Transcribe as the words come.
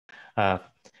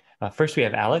First, we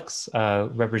have Alex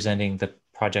representing the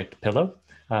project Pillow.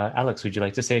 Alex, would you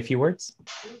like to say a few words?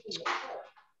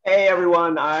 Hey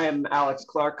everyone, I'm Alex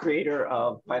Clark, creator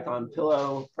of Python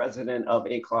Pillow, president of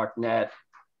AClarkNet,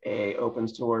 a open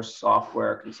source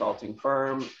software consulting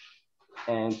firm,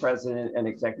 and president and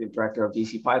executive director of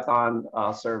DC Python,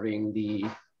 serving the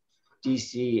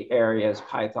DC area's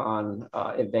Python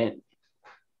event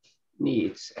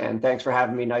needs. And thanks for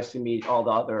having me. Nice to meet all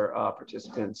the other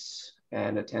participants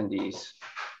and attendees.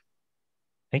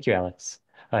 Thank you, Alex.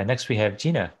 Next, we have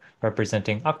Gina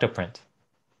representing Octoprint.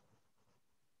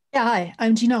 Yeah, hi,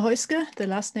 I'm Gina Häußge. The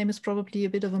last name is probably a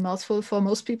bit of a mouthful for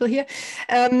most people here.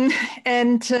 I'm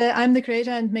the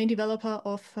creator and main developer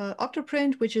of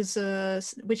Octoprint, which is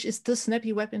the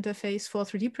snappy web interface for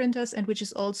 3D printers, and which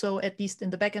is also, at least in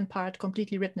the backend part,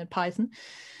 completely written in Python.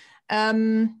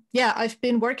 Yeah, I've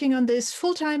been working on this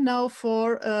full-time now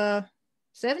for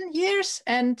 7 years,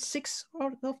 and 6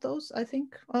 of those, I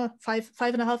think,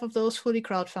 5.5 of those fully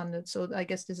crowdfunded. So I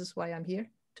guess this is why I'm here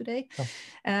today. Oh.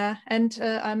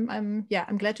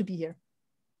 I'm glad to be here.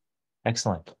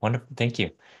 Excellent. Wonderful. Thank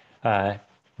you.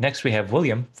 Next, we have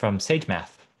William from SageMath.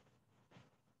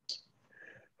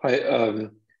 Hi.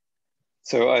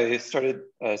 So I started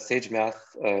SageMath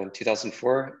in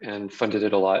 2004 and funded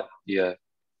it a lot via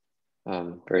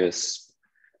various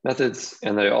methods.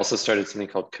 And I also started something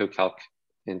called CoCalc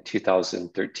in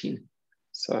 2013.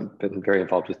 So I've been very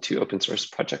involved with 2 open source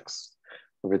projects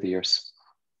over the years.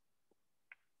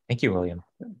 Thank you, William.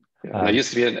 Yeah, I used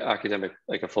to be an academic,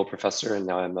 like a full professor, and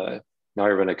now I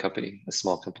run a company, a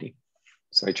small company.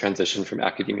 So I transitioned from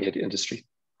academia to industry.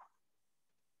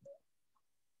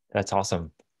 That's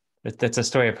awesome. That's a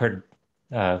story I've heard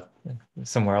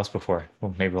somewhere else before.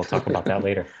 Well, maybe we'll talk about that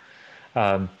later.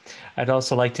 I'd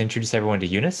also like to introduce everyone to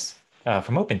Eunice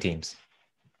from Open Teams.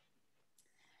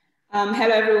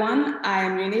 Hello, everyone.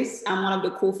 I'm Eunice. I'm one of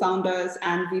the co-founders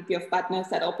and VP of partners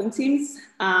at Open Teams.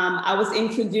 I was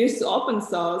introduced to open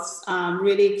source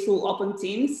really through Open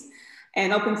Teams.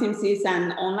 And Open Teams is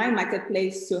an online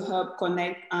marketplace to help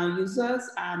connect users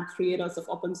and creators of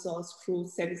open source through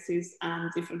services and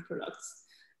different products.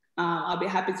 I'll be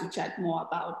happy to chat more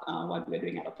about what we're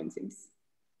doing at Open Teams.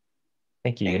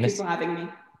 Thank you, Eunice. Thank you for having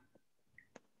me.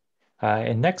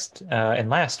 And next and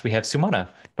last, we have Sumana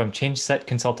from Changeset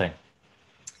Consulting.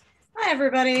 Hi,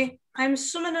 everybody. I'm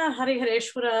Sumana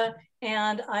Harihareswara,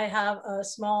 and I have a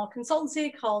small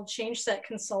consultancy called Changeset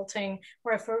Consulting,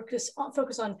 where I focus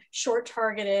on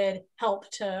short-targeted help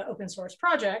to open source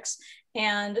projects.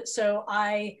 And so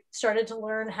I started to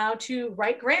learn how to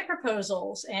write grant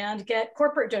proposals and get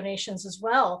corporate donations as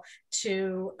well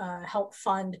to help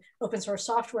fund open source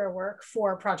software work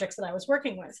for projects that I was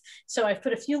working with. So I've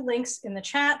put a few links in the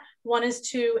chat. One is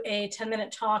to a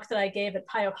 10-minute talk that I gave at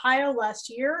PyOhio last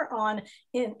year on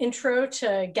an intro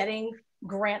to getting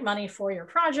grant money for your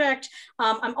project.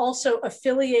 I'm also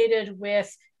affiliated with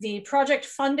the project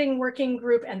funding working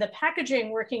group and the packaging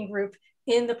working group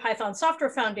in the Python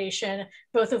Software Foundation,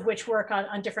 both of which work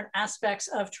on different aspects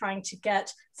of trying to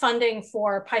get funding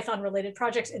for Python-related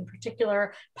projects, in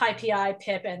particular PyPI,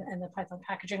 pip, and the Python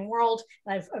packaging world.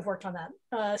 I've worked on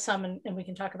that some, and we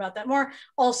can talk about that more.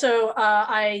 Also,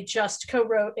 I just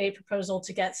co-wrote a proposal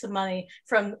to get some money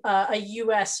from a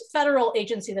US federal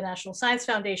agency, the National Science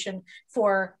Foundation,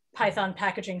 for Python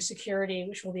packaging security,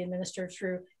 which will be administered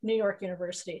through New York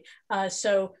University.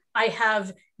 So I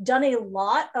have done a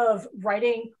lot of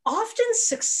writing, often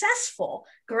successful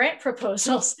grant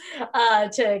proposals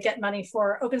to get money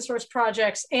for open source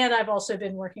projects. And I've also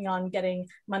been working on getting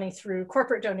money through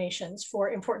corporate donations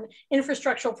for important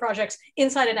infrastructural projects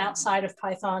inside and outside of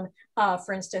Python,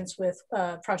 for instance, with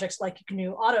projects like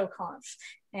GNU AutoConf.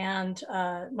 And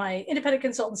my independent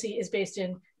consultancy is based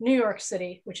in New York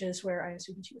City, which is where I am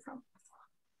speaking to you from.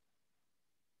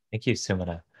 Thank you,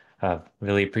 Sumana.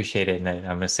 Really appreciate it. And I'm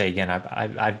going to say again,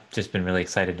 I've just been really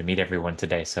excited to meet everyone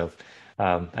today. So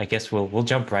I guess we'll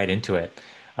jump right into it.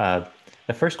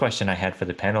 The first question I had for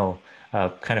the panel,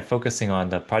 kind of focusing on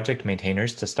the project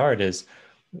maintainers to start, is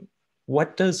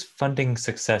what does funding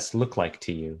success look like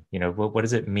to you? You know, what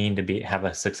does it mean to have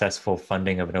a successful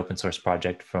funding of an open source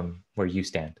project from where you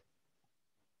stand?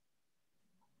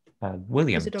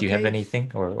 William, do you have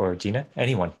anything, or Gina?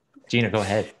 Anyone? Gina, go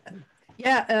ahead.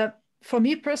 Yeah, for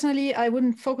me personally, I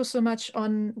wouldn't focus so much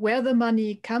on where the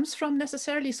money comes from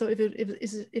necessarily. So if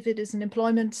it is an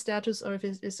employment status, or if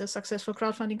it is a successful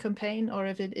crowdfunding campaign, or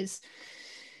if it is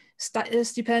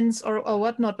stipends or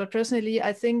whatnot. But personally,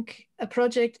 I think a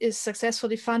project is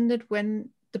successfully funded when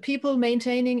the people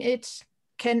maintaining it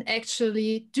can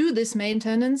actually do this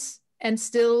maintenance and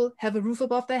still have a roof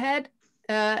above their head,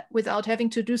 without having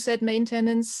to do said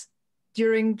maintenance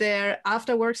during their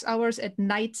after works hours at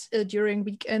night, during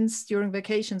weekends, during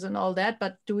vacations and all that,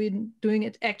 but doing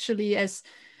it actually as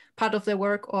part of their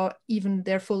work or even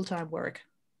their full-time work.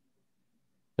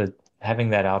 But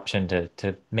having that option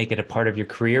to make it a part of your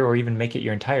career or even make it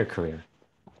your entire career.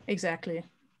 Exactly.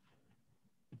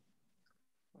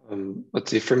 Let's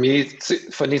see, for me,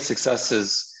 funding success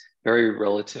is very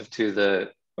relative to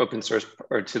the open source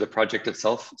or to the project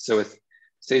itself. So with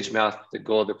SageMath, the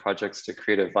goal of the project is to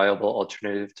create a viable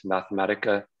alternative to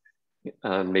Mathematica,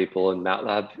 Maple, and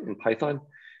MATLAB in Python.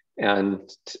 And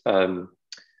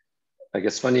I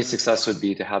guess funding success would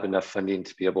be to have enough funding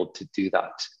to be able to do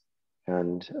that.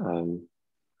 And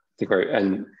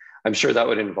and I'm sure that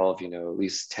would involve, at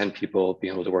least 10 people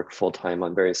being able to work full-time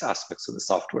on various aspects of the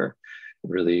software.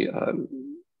 Really,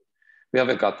 we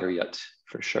haven't got there yet,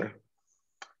 for sure.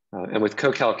 And with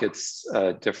CoCalc, it's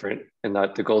different in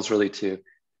that the goal is really to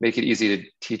make it easy to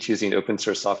teach using open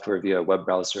source software via a web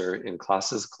browser in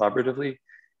classes collaboratively.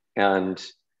 And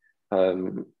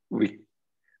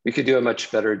we could do a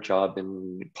much better job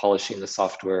in polishing the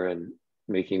software and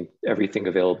making everything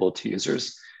available to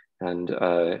users. And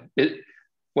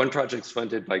one project's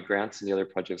funded by grants and the other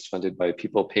project's funded by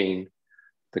people paying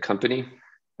the company.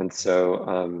 And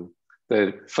so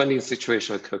the funding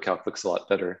situation with CoCalc looks a lot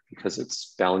better because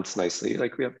it's balanced nicely.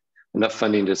 Like we have enough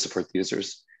funding to support the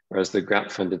users, whereas the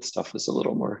grant funded stuff is a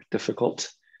little more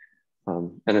difficult.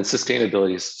 And then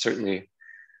sustainability is certainly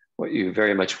what you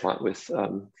very much want with,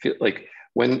 like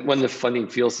when the funding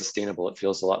feels sustainable, it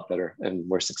feels a lot better and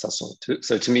more successful.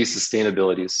 So to me,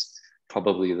 sustainability is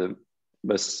probably the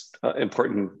most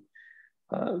important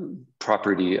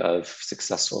property of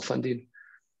successful funding.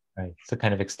 Right. So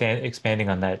kind of expanding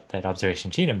on that observation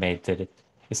Gina made, that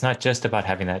it's not just about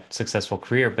having that successful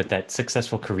career, but that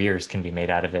successful careers can be made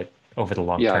out of it over the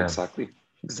long term. Yeah, exactly.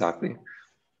 Exactly.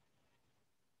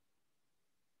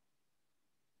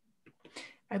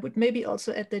 I would maybe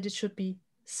also add that it should be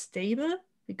stable,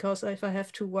 because if I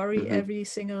have to worry every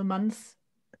single month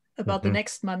about the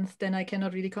next month, then I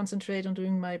cannot really concentrate on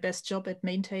doing my best job at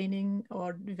maintaining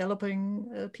or developing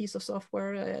a piece of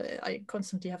software. I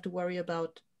constantly have to worry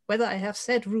about whether I have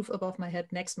said roof above my head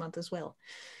next month as well.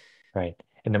 Right.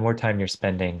 And the more time you're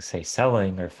spending, say,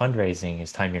 selling or fundraising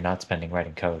is time you're not spending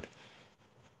writing code.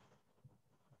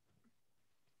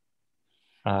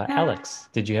 Alex,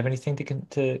 did you have anything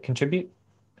to contribute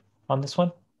on this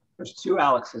one? There's two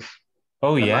Alexes.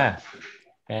 Oh, yeah.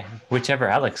 Whichever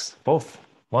Alex, both,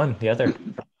 one, the other.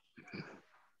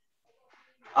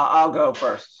 I'll go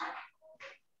first.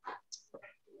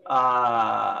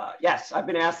 Yes, I've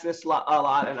been asked this a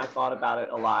lot, and I thought about it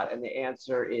a lot. And the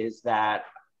answer is that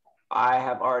I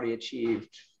have already achieved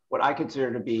what I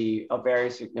consider to be a very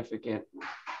significant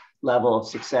level of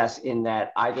success, in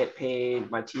that I get paid,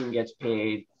 my team gets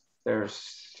paid. There's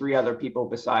 3 other people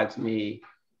besides me,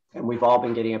 and we've all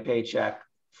been getting a paycheck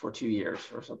for 2 years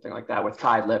or something like that with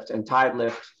Tidelift. And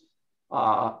Tidelift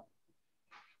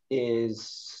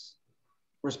is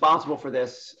responsible for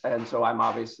this. And so I'm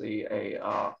obviously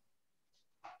a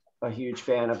huge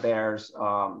fan of theirs.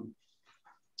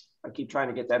 I keep trying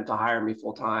to get them to hire me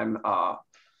full time.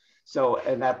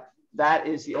 And that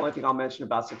is the only thing I'll mention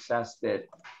about success that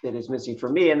is missing for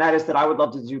me. And that is that I would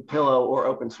love to do Pillow or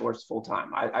open source full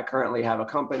time. I currently have a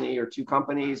company or 2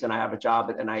 companies, and I have a job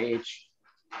at NIH.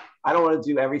 I don't want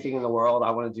to do everything in the world.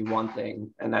 I want to do one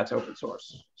thing, and that's open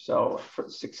source. So for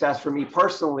success for me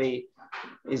personally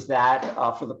is that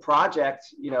for the project,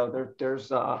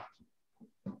 there's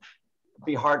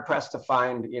be hard pressed to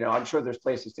find, I'm sure there's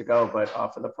places to go, but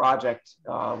for the project,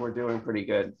 we're doing pretty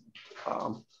good.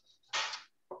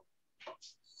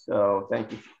 So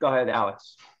thank you. Go ahead,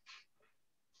 Alex.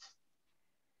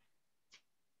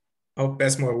 I'll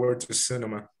pass my word to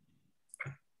Sumana.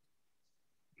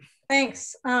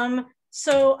 Thanks.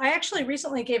 So I actually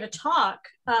recently gave a talk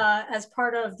as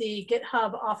part of the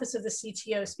GitHub Office of the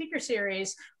CTO speaker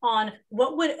series on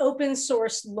what would open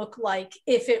source look like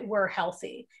if it were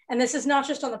healthy. And this is not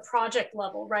just on the project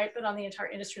level, right, but on the entire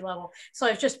industry level. So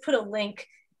I've just put a link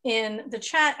in the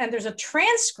chat, and there's a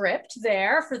transcript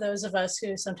there for those of us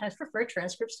who sometimes prefer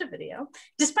transcripts to video,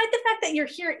 despite the fact that you're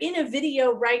here in a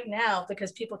video right now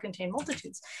because people contain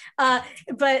multitudes.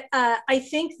 But I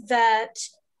think that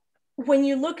when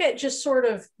you look at just sort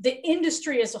of the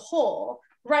industry as a whole,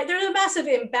 right, there's a massive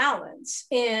imbalance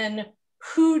in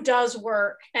who does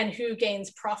work and who gains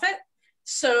profit.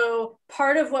 So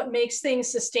part of what makes things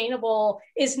sustainable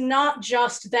is not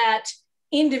just that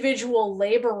individual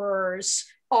laborers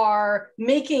are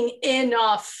making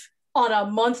enough on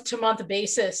a month-to-month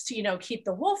basis to, you know, keep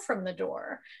the wolf from the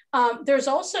door. There's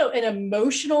also an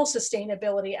emotional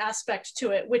sustainability aspect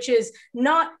to it, which is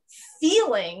not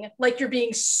feeling like you're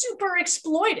being super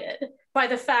exploited by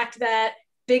the fact that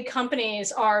big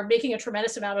companies are making a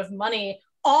tremendous amount of money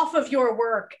off of your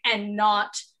work and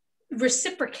not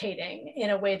reciprocating in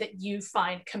a way that you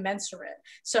find commensurate.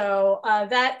 So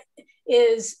that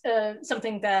is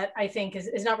something that I think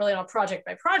is not really on a project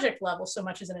by project level so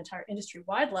much as an entire industry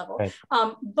wide level. Right.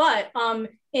 But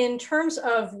in terms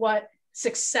of what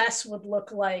success would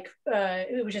look like,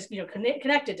 which is, you know,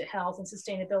 connected to health and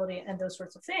sustainability and those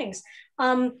sorts of things,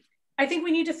 I think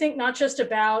we need to think not just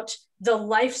about the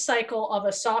life cycle of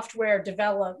a software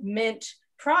development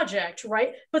project,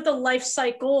 right? But the life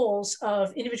cycles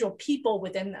of individual people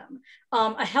within them.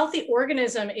 A healthy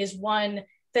organism is one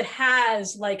that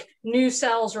has like new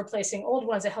cells replacing old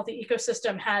ones. A healthy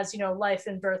ecosystem has, you know, life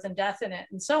and birth and death in it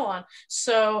and so on.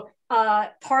 So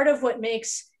part of what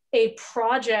makes a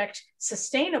project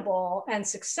sustainable and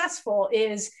successful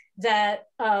is that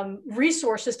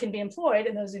resources can be employed,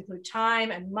 and those include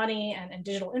time and money and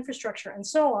digital infrastructure and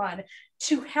so on,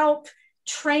 to help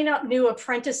train up new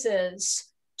apprentices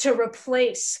to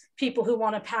replace people who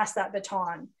want to pass that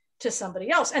baton to somebody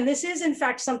else. And this is in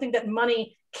fact something that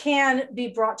money can be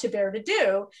brought to bear to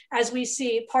do. As we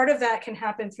see, part of that can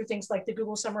happen through things like the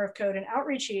Google Summer of Code and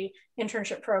Outreachy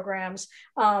internship programs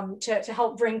to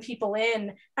help bring people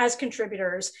in as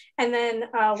contributors. And then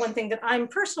one thing that I'm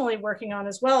personally working on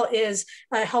as well is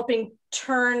helping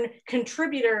turn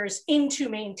contributors into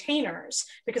maintainers,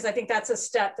 because I think that's a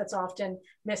step that's often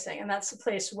missing. And that's a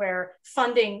place where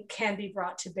funding can be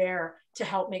brought to bear to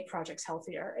help make projects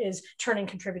healthier, is turning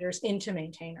contributors into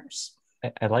maintainers.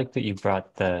 I like that you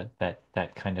brought that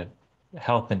kind of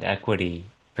health and equity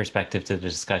perspective to the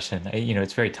discussion. You know,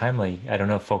 it's very timely. I don't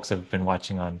know if folks have been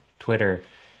watching on Twitter.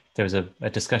 There was a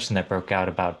discussion that broke out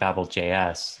about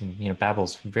Babel.js. You know,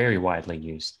 Babel's very widely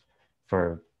used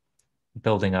for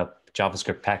building up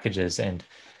JavaScript packages. And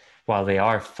while they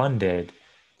are funded,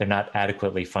 they're not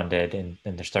adequately funded, and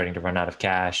they're starting to run out of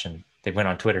cash. And they went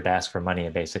on Twitter to ask for money,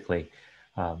 basically.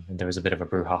 And there was a bit of a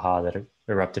brouhaha that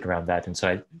erupted around that. And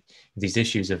so these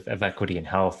issues of equity and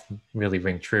health really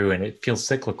ring true, and it feels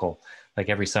cyclical. Like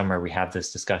every summer we have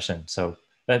this discussion. So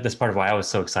that's part of why I was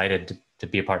so excited to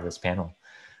be a part of this panel.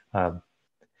 I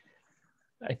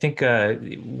think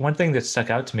one thing that stuck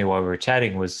out to me while we were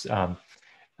chatting was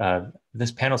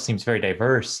this panel seems very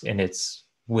diverse in its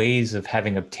ways of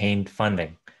having obtained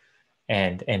funding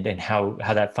and how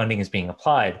that funding is being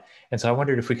applied. And so I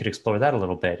wondered if we could explore that a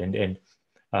little bit, and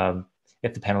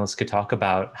if the panelists could talk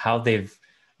about how they've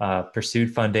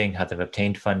pursued funding, how they've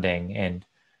obtained funding, and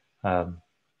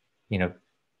you know,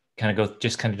 kind of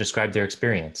describe their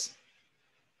experience.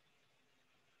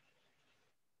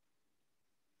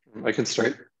 I can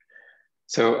start.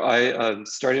 So I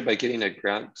started by getting a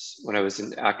grant when I was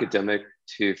an academic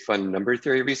to fund number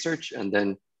theory research, and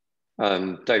then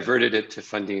diverted it to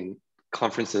funding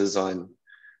conferences on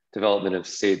development of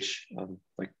Sage.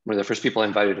 Like one of the first people I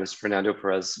invited was Fernando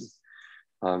Perez.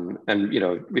 And you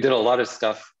know, we did a lot of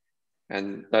stuff,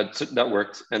 and that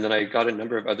worked. And then I got a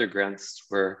number of other grants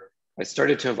where I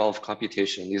started to involve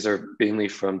computation. These are mainly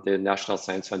from the National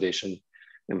Science Foundation,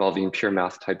 involving pure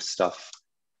math type stuff.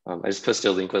 I just posted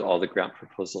a link with all the grant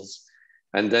proposals.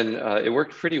 And then it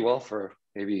worked pretty well for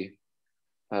maybe,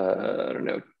 I don't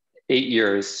know, 8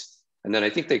 years. And then I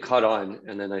think they caught on,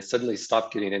 and then I suddenly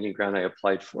stopped getting any grant I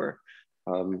applied for.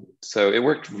 So it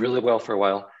worked really well for a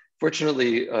while.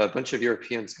 Fortunately, a bunch of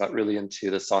Europeans got really into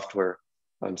the software,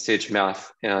 SageMath,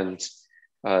 and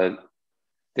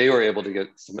they were able to get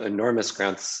some enormous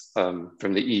grants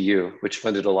from the EU, which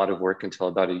funded a lot of work until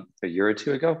about a year or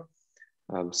two ago.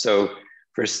 So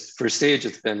for Sage,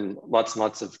 it's been lots and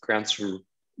lots of grants from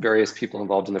various people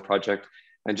involved in the project,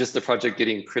 and just the project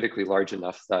getting critically large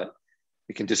enough that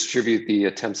we can distribute the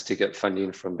attempts to get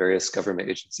funding from various government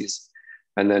agencies.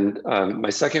 And then my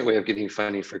second way of getting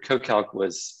funding for CoCalc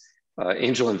was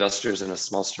angel investors in a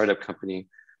small startup company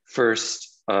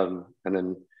first, and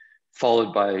then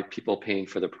followed by people paying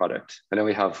for the product. And then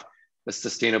we have a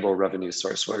sustainable revenue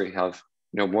source where we have,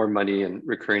 you know, more money and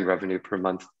recurring revenue per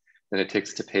month than it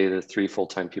takes to pay the 3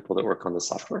 full-time people that work on the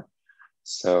software.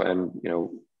 So, and you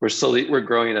know, we're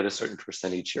growing at a certain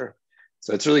percent each year.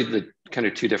 So it's really the kind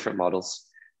of 2 different models.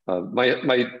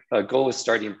 My goal with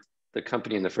starting the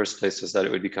company in the first place was that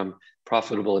it would become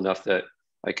profitable enough that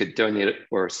I could donate it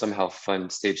or somehow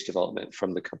fund Sage development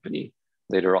from the company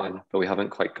later on, but we haven't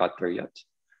quite got there yet.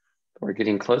 We're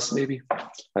getting close, maybe.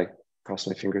 I cross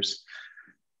my fingers.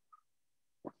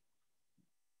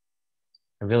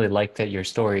 I really like that your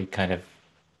story kind of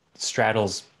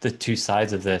straddles the two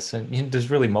sides of this, and there's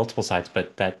really multiple sides,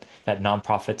 but that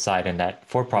nonprofit side and that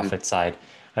for-profit side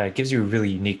gives you a really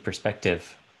unique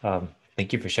perspective.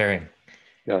 Thank you for sharing.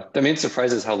 Yeah, the main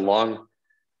surprise is how long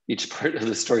each part of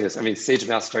the story is. I mean,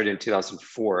 SageMath started in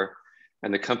 2004,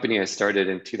 and the company I started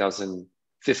in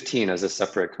 2015 as a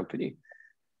separate company.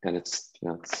 And it's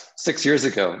 6 years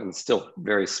ago and still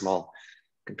very small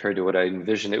compared to what I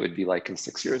envisioned it would be like in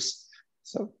 6 years.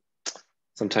 So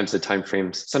sometimes the time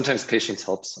frames, sometimes patience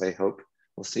helps, I hope.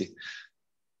 We'll see.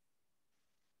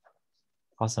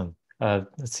 Awesome.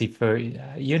 Let's see, for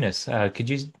Eunice, could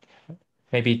you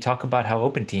maybe talk about how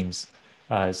Open Teams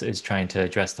is trying to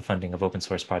address the funding of open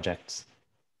source projects?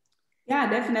 Yeah,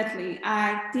 definitely.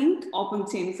 I think Open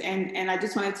Teams, and I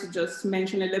just wanted to just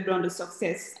mention a little bit on the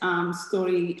success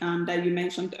story that you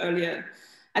mentioned earlier.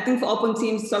 I think for Open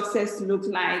Teams, success looked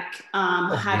like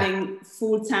having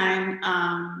full-time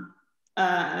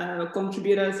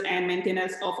contributors and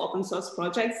maintainers of open source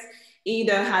projects,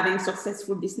 either having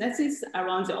successful businesses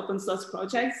around the open source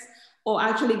projects, or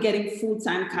actually getting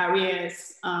full-time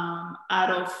careers out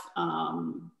of,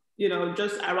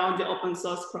 just around the open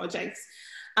source projects.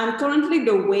 And currently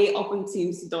the way Open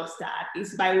Teams does that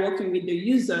is by working with the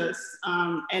users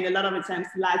and a lot of the times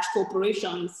large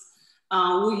corporations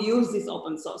who use these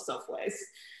open source softwares.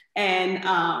 And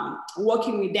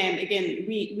working with them, again,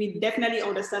 we definitely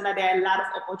understand that there are a lot of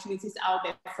opportunities out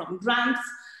there, from grants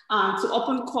to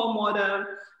open core model.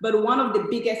 But one of the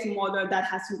biggest model that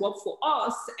has worked for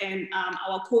us and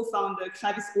our co-founder,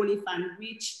 Travis Oliphant,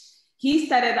 which he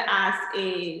started as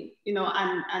I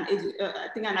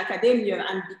think an academia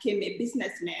and became a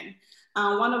businessman.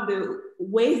 One of the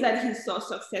ways that he saw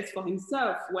success for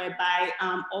himself were by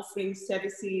offering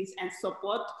services and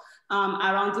support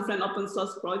around different open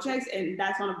source projects. And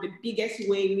that's one of the biggest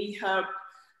ways we help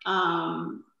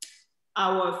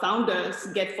our founders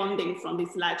get funding from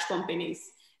these large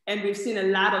companies. And we've seen a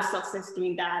lot of success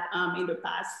doing that in the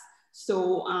past.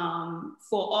 So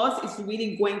for us, it's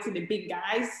really going to the big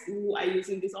guys who are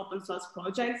using these open source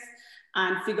projects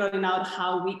and figuring out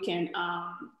how we can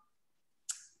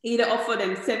either offer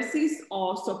them services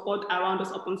or support around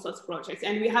those open source projects.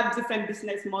 And we have different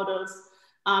business models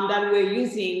that we're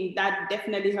using that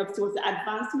definitely help towards the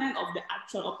advancement of the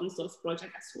actual open source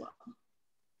project as well.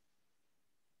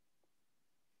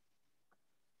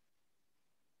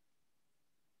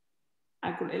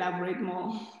 I could elaborate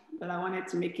more, but I wanted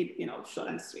to make it, short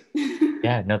and sweet.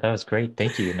 Yeah, no, that was great.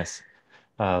 Thank you, Eunice.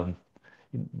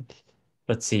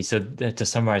 Let's see. So to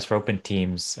summarize for Open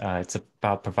Teams, it's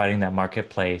about providing that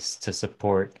marketplace to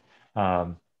support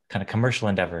kind of commercial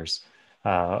endeavors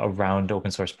around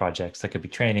open source projects. That could be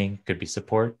training, could be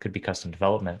support, could be custom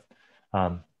development,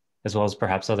 as well as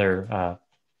perhaps other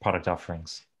product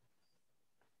offerings.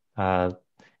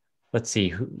 Let's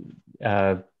see.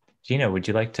 Gina, would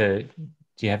you like to,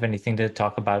 do you have anything to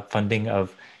talk about funding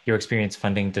of your experience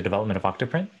funding the development of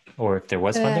Octoprint, or if there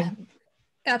was funding?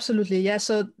 Absolutely, yeah.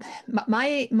 So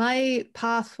my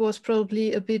path was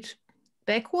probably a bit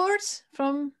backwards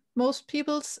from most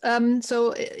people's.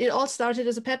 So it all started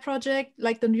as a pet project,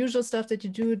 like the usual stuff that you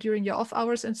do during your off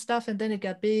hours and stuff. And then it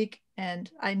got big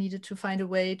and I needed to find a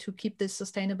way to keep this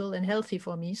sustainable and healthy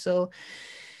for me. So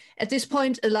at this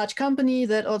point, a large company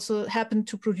that also happened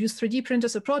to produce 3D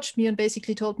printers approached me and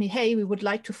basically told me, hey, we would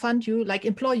like to fund you, like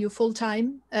employ you full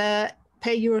time,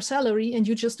 pay your salary, and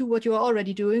you just do what you are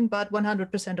already doing, but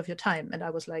 100% of your time. And I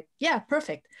was like, yeah,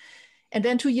 perfect. And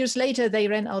then 2 years later, they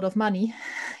ran out of money.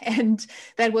 And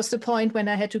that was the point when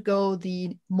I had to go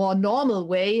the more normal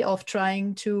way of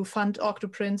trying to fund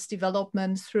Octoprint's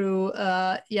development through,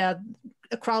 a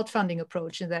crowdfunding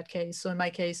approach in that case. So in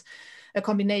my case, a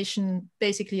combination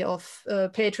basically of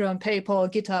Patreon,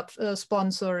 PayPal, GitHub,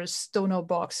 sponsors, donor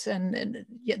box, and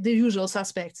the usual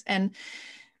suspects. And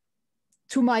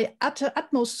to my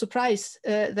utmost surprise,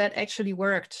 that actually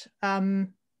worked.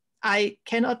 I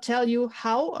cannot tell you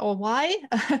how or why.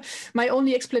 My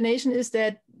only explanation is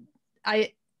that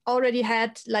I already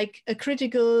had like a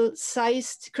critically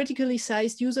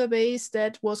sized user base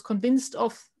that was convinced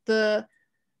of the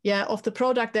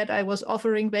product that I was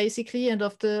offering basically, and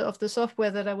of the software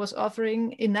that I was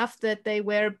offering, enough that they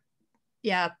were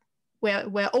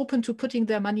open to putting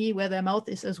their money where their mouth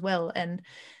is as well. And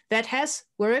that has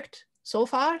worked so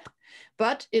far,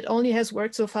 but it only has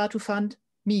worked so far to fund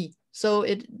me. So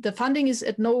the funding is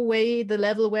at no way the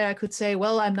level where I could say,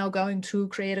 well, I'm now going to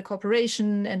create a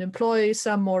corporation and employ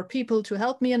some more people to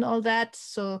help me and all that.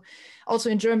 So also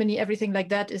in Germany, everything like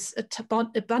that is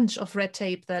a bunch of red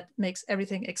tape that makes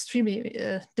everything extremely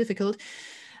difficult.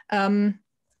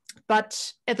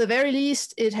 But at the very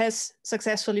least, it has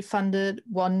successfully funded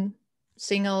one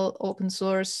single open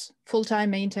source full-time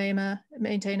maintainer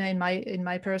in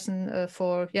my person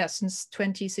for since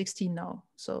 2016 now.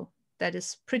 So that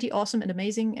is pretty awesome and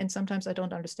amazing. And sometimes I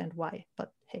don't understand why,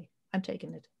 but hey, I'm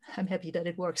taking it. I'm happy that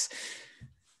it works.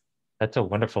 That's a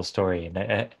wonderful story, and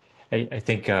I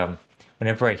think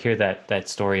whenever I hear that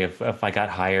story of if I got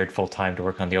hired full time to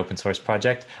work on the open source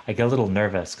project, I get a little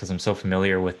nervous because I'm so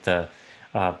familiar with the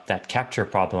that capture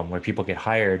problem where people get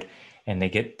hired and they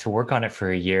get to work on it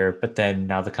for a year, but then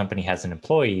now the company has an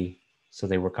employee, so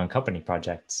they work on company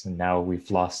projects, and now we've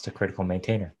lost a critical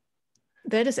maintainer.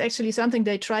 That is actually something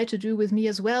they try to do with me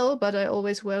as well, but I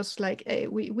always was like, hey,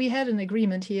 we had an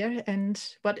agreement here, and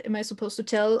what am I supposed to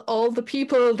tell all the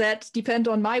people that depend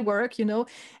on my work, you know?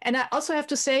 And I also have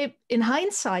to say, in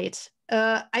hindsight,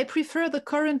 I prefer the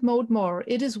current mode more.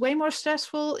 It is way more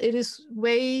stressful. It is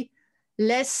way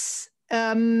less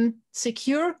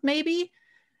secure, maybe.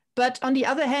 But on the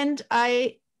other hand,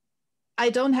 I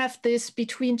don't have this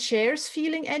between chairs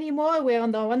feeling anymore, where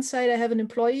on the one side I have an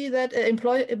employer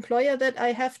that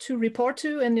I have to report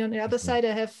to, and on the other side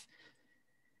I have,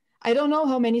 I don't know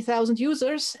how many thousand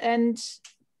users, and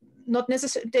not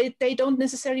necessarily they don't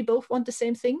necessarily both want the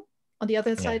same thing. On the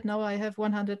other side, now I have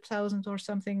 100,000 or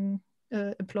something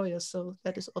employers, so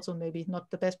that is also maybe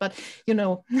not the best, but you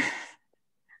know.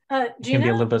 Gina, it can be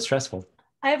a little bit stressful.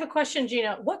 I have a question,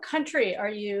 Gina. What country are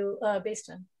you based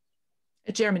in?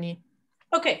 Germany.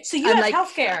 Okay, so you have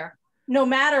healthcare no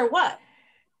matter what.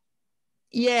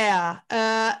 Yeah,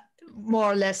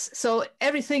 more or less. So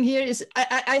everything here is,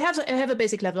 I have a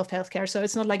basic level of healthcare. So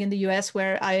it's not like in the US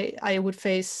where I would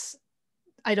face,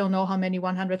 I don't know how many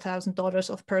 $100,000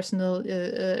 of personal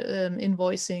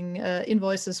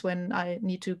invoices when I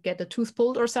need to get a tooth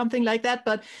pulled or something like that.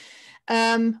 But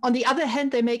on the other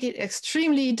hand, they make it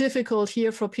extremely difficult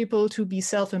here for people to be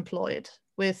self-employed,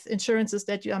 with insurances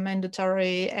that are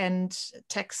mandatory and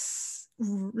tax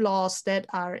laws that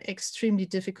are extremely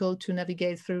difficult to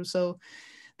navigate through. So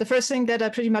the first thing that I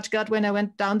pretty much got when I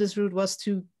went down this route was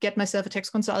to get myself a tax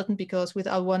consultant, because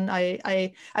without one,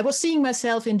 I was seeing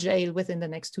myself in jail within the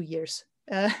next 2 years.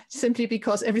 Simply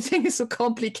because everything is so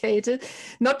complicated,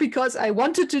 not because I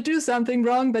wanted to do something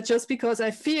wrong, but just because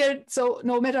I feared. So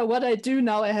no matter what I do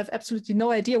now, I have absolutely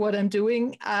no idea what I'm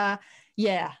doing.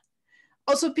 Yeah.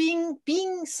 Also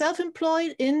being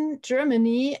self-employed in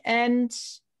Germany and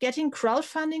getting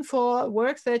crowdfunding for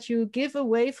work that you give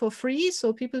away for free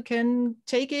so people can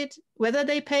take it, whether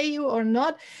they pay you or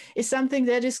not, is something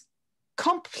that is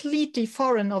completely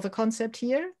foreign of a concept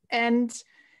here. And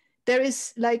there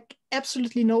is like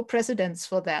absolutely no precedence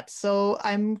for that. So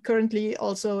I'm currently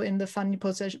also in the funny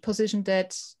position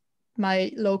that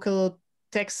my local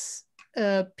tax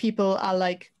people are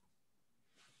like,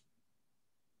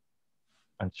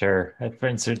 I'm sure. For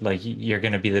instance, like you're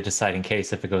going to be the deciding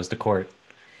case if it goes to court.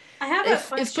 I have a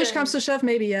question. If push comes to shove,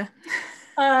 maybe,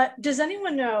 yeah. Does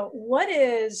anyone know what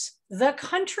is the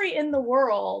country in the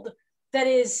world that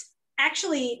is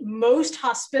actually most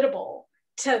hospitable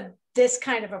to this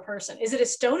kind of a person? Is it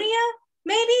Estonia,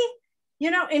 maybe? You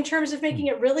know, in terms of making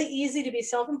it really easy to be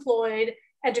self-employed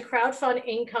and to crowdfund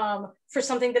income for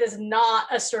something that is not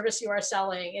a service you are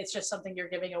selling. It's just something you're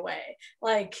giving away.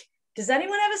 Like, does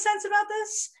anyone have a sense about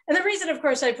this? And the reason, of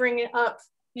course, I bring it up,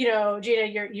 you know, Gina,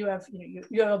 you have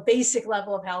a basic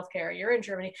level of healthcare. You're in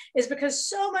Germany, is because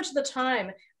so much of the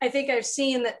time, I think I've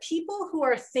seen that people who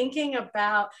are thinking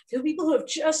about, people who have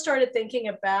just started thinking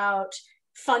about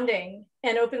funding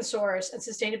and open source and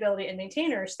sustainability and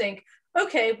maintainers think,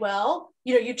 okay, well,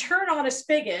 you know, you turn on a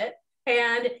spigot,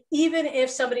 and even if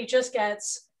somebody just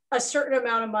gets a certain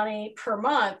amount of money per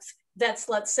month, that's,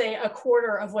 let's say, a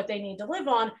quarter of what they need to live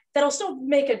on, that'll still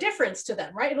make a difference to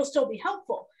them, right? It'll still be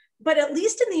helpful. But at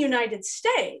least in the United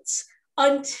States,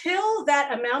 until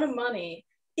that amount of money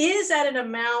is at an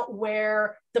amount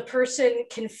where the person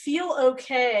can feel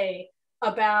okay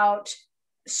about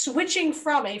switching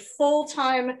from a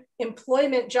full-time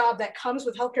employment job that comes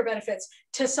with healthcare benefits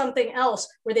to something else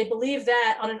where they believe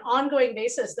that on an ongoing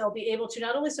basis, they'll be able to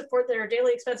not only support their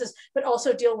daily expenses, but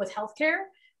also deal with healthcare,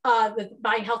 with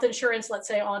buying health insurance, let's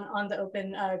say on the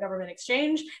open government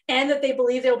exchange, and that they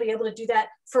believe they'll be able to do that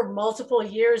for multiple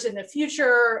years in the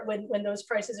future when those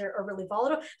prices are really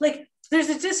volatile. Like, there's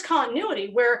a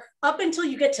discontinuity where up until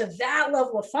you get to that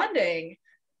level of funding,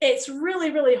 it's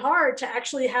really, really hard to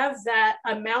actually have that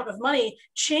amount of money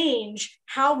change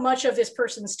how much of this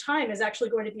person's time is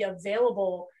actually going to be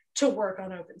available to work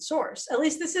on open source. At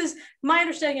least this is my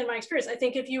understanding and my experience. I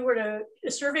think if you were to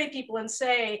survey people and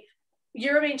say,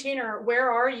 you're a maintainer, where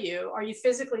are you? Are you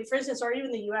physically, for instance, are you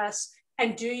in the US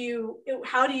And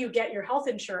how do you get your health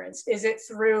insurance? Is it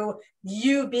through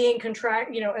you being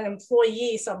an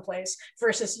employee someplace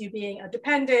versus you being a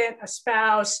dependent, a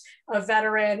spouse, a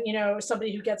veteran,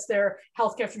 somebody who gets their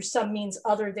healthcare through some means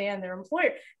other than their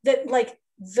employer? That like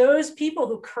those people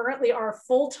who currently are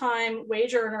full-time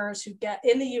wage earners who get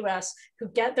in the US, who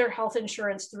get their health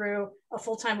insurance through a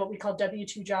full-time, what we call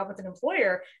W-2 job with an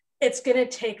employer, it's going to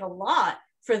take a lot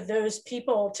for those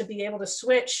people to be able to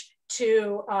switch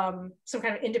to some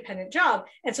kind of independent job.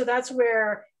 And so that's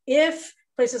where if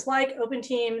places like Open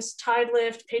Teams,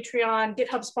 TideLift, Patreon,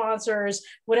 GitHub sponsors,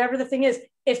 whatever the thing is,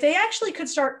 if they actually could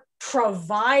start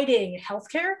providing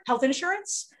healthcare, health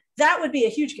insurance, that would be a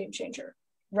huge game changer,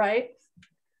 right?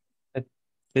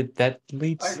 That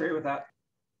leads. I agree with that.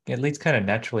 It leads kind of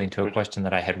naturally into a question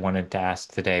that I had wanted to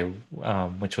ask today,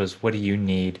 which was, what do you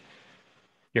need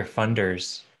your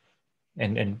funders?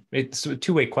 And it's a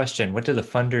two-way question. What do the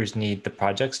funders need the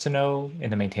projects to know and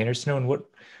the maintainers to know? And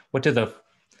what do the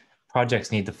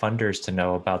projects need the funders to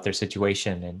know about their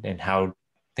situation and how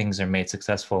things are made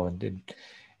successful?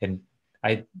 And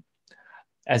I,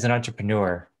 as an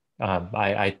entrepreneur,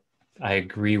 I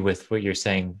agree with what you're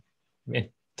saying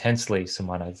intensely,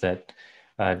 Sumana, that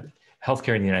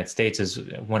healthcare in the United States is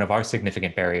one of our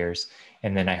significant barriers.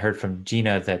 And then I heard from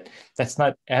Gina that that's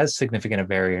not as significant a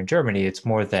barrier in Germany. It's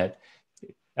more that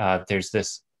there's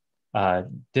this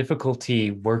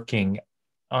difficulty working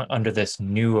under this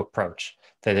new approach,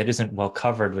 that it isn't well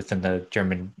covered within the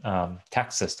German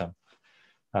tax system.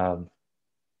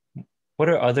 What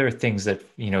are other things that,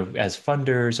 as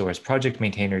funders or as project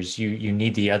maintainers, you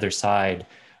need the other side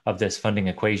of this funding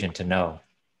equation to know?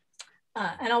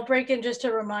 And I'll break in just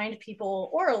to remind people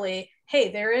orally,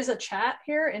 hey, there is a chat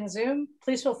here in Zoom.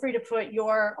 Please feel free to put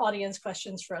your audience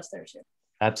questions for us there too.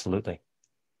 Absolutely.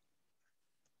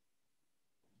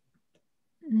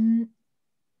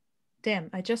 Damn,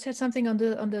 I just had something on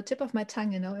the tip of my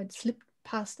tongue, it slipped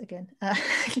past again.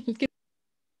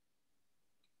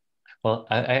 Well,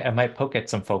 I might poke at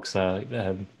some folks,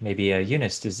 maybe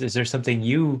Eunice, is there something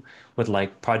you would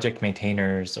like project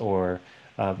maintainers or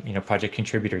project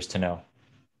contributors to know?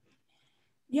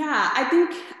 Yeah, I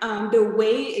think the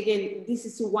way, again, this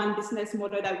is one business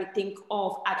model that we think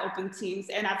of at Open Teams.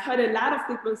 And I've heard a lot of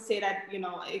people say that,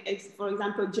 for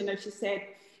example, Gina, she said,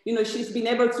 she's been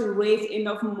able to raise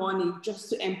enough money just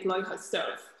to employ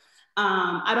herself.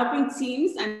 At Open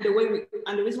Teams, and the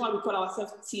reason why we call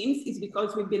ourselves teams is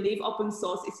because we believe open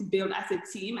source is built as a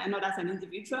team and not as an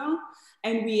individual.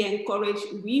 And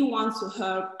we want to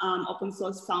help open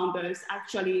source founders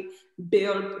actually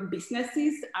build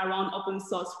businesses around open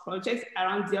source projects,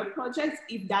 around their projects,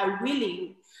 if they're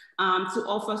willing to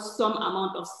offer some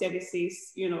amount of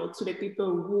services, to the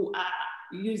people who are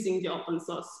using the open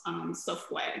source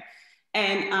software.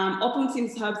 And Open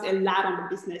Teams helps a lot on the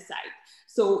business side.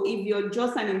 So if you're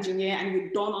just an engineer and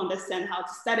you don't understand how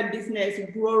to start a business,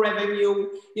 grow revenue,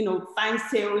 find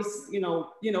sales,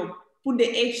 put the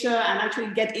HR and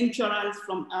actually get insurance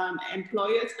from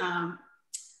employers,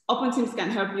 Open Teams can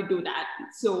help you do that.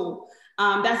 So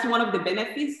that's one of the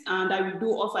benefits that we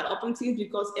do offer at Open Teams,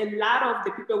 because a lot of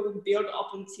the people who build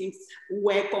Open Teams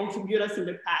were contributors in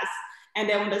the past. And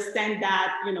they understand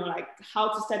that, like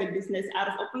how to start a business out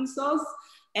of open source.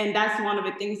 And that's one of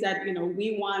the things that,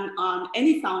 we want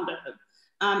any founder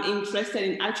interested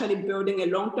in actually building a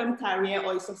long-term career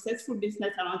or a successful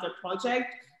business around a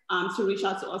project to reach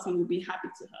out to us, and we'll be happy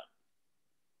to help.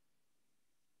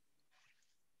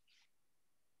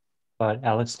 But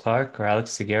Alex Clark or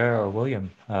Alex Segura or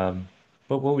William,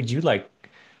 what would you like,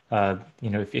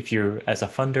 if you're as a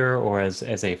funder or as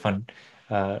a fund,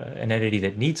 an entity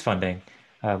that needs funding,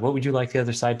 what would you like the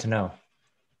other side to know?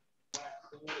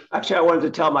 Actually, I wanted to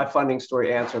tell my funding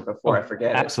story answer before I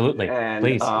forget absolutely. it. And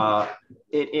please.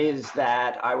 It is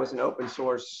that I was an open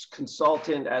source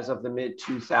consultant as of the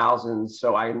mid-2000s,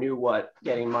 so I knew what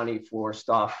getting money for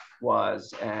stuff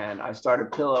was. And I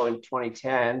started Pillow in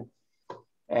 2010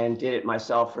 and did it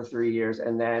myself for 3 years.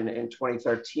 And then in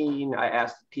 2013, I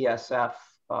asked the PSF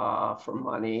for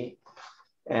money,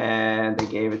 and they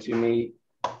gave it to me.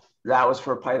 That was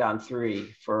for Python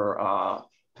 3, for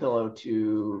Pillow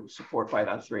to support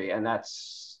Python 3. And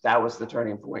that was the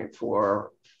turning point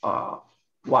for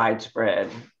widespread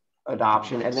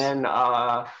adoption. And then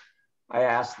I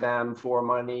asked them for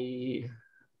money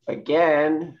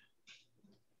again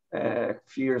a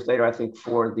few years later, I think,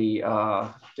 for the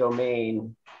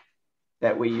domain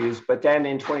that we use. But then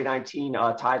in 2019,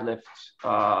 TideLift,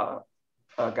 a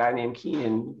guy named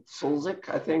Keenan Sulzik,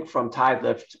 I think, from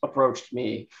TideLift approached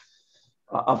me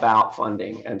about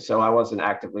funding. And so I wasn't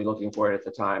actively looking for it at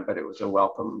the time, but it was a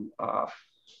welcome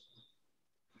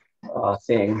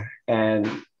thing.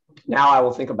 And now I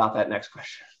will think about that next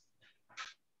question.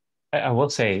 I will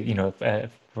say, you know,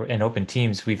 in Open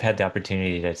Teams, we've had the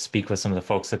opportunity to speak with some of the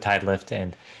folks at TideLift,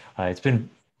 and I've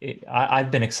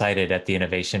been excited at the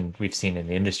innovation we've seen in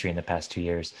the industry in the past 2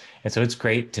 years. And so it's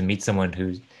great to meet someone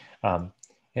who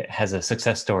has a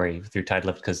success story through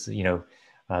TideLift, because, you know,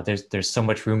 there's so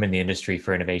much room in the industry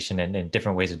for innovation and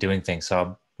different ways of doing things.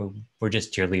 So we're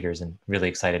just cheerleaders and really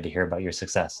excited to hear about your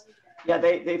success. Yeah,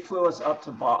 they flew us up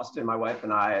to Boston, my wife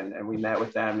and I, and we met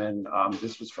with them. And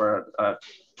this was for,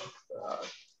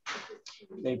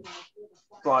 they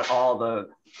brought all the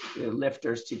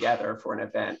lifters together for an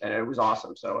event, and it was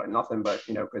awesome. So nothing but,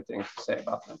 you know, good things to say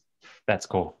about them. That's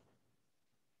cool.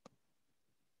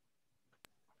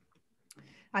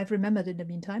 I've remembered in the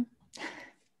meantime.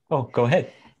 Oh, go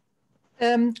ahead.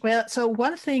 Well, so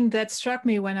one thing that struck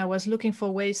me when I was looking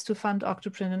for ways to fund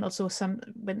Octoprint, and also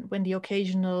when the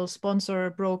occasional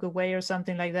sponsor broke away or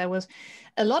something like that, was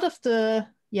a lot of the,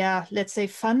 let's say,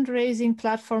 fundraising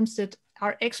platforms that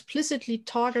are explicitly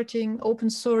targeting open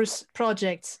source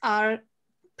projects are,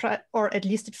 or at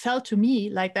least it felt to me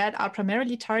like that, are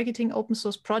primarily targeting open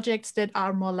source projects that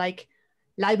are more like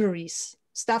libraries,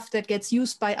 stuff that gets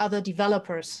used by other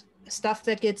developers, stuff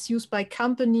that gets used by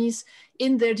companies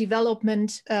in their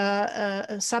development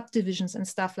subdivisions and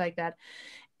stuff like that.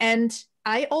 And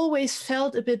I always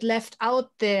felt a bit left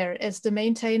out there as the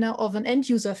maintainer of an end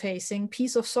user facing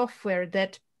piece of software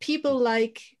that people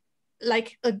like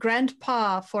a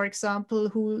grandpa, for example,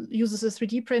 who uses a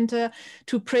 3D printer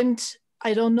to print,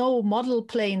 I don't know, model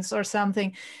planes or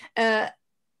something,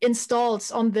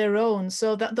 installs on their own.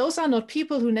 So that those are not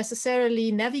people who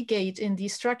necessarily navigate in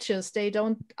these structures. They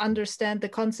don't understand the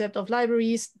concept of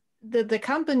libraries. The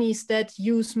companies that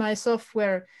use my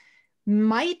software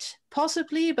might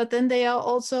possibly, but then they are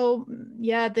also,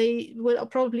 they will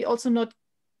probably also not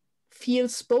feel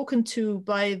spoken to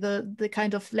by the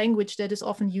kind of language that is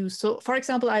often used. So for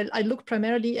example, I look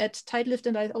primarily at TideLift,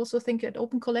 and I also think at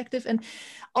Open Collective, and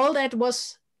all that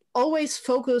was always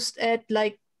focused at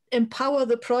like, empower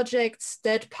the projects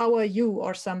that power you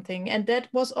or something. And that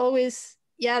was always,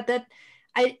 that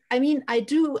I mean, I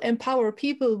do empower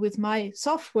people with my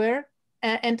software,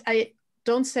 and I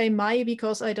don't say my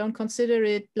because I don't consider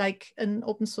it like an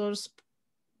open source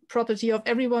property of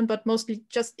everyone, but mostly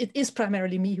just, it is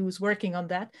primarily me who's working on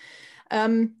that.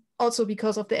 Also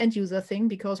because of the end user thing,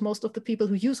 because most of the people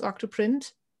who use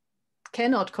Octoprint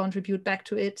cannot contribute back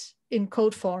to it in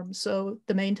code form. So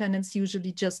the maintenance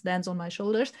usually just lands on my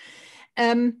shoulders.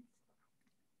 Where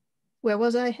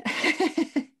was I?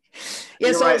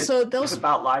 So those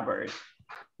about libraries.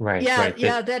 Right.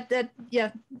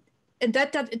 And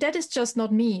that is just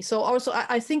not me. So also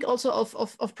I think also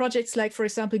of projects like, for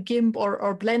example, GIMP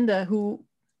or Blender, who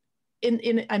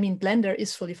I mean, Blender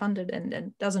is fully funded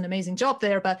and does an amazing job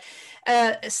there, but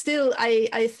still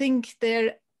I think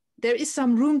there is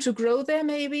some room to grow there,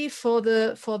 maybe for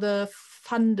the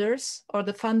funders or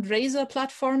the fundraiser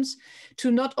platforms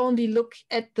to not only look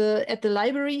at the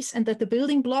libraries and at the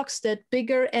building blocks that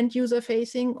bigger end user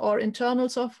facing or internal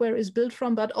software is built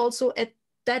from, but also at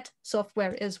that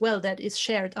software as well that is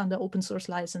shared under open source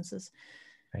licenses.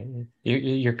 Right.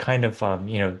 You're kind of,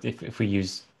 you know, if we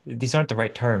use, these aren't the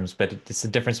right terms, but it's the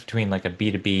difference between like a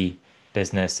B2B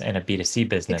business and a B2C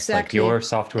business. Exactly. Like your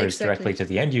software is directly to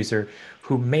the end user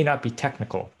who may not be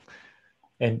technical.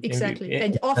 And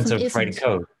often isn't. Writing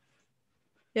code.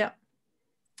 Yeah.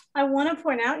 I want to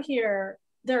point out here,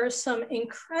 there are some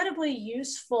incredibly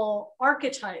useful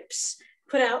archetypes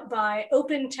put out by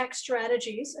Open Tech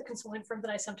Strategies, a consulting firm that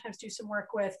I sometimes do some work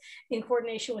with in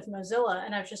coordination with Mozilla,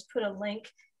 and I've just put a link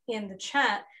in the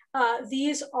chat.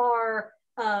 These are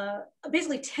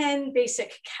basically 10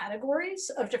 basic categories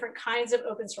of different kinds of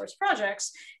open source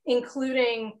projects,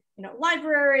 including, you know,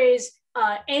 libraries,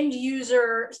 end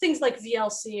user, things like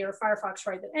VLC or Firefox,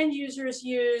 right, that end users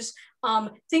use,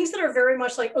 things that are very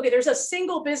much like, okay, there's a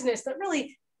single business that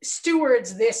really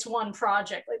stewards this one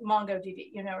project, like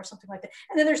MongoDB, you know, or something like that.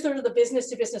 And then there's sort of the business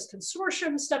to business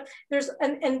consortium stuff. There's,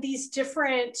 and these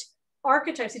different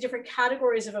archetypes, the different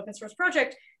categories of open source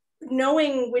project,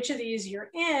 knowing which of these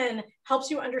you're in helps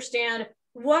you understand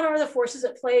what are the forces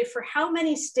at play for how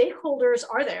many stakeholders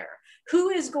are there? Who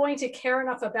is going to care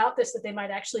enough about this that they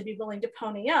might actually be willing to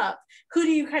pony up? Who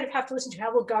do you kind of have to listen to?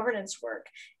 How will governance work?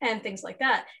 And things like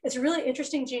that. It's really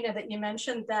interesting, Gina, that you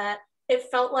mentioned that it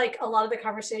felt like a lot of the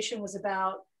conversation was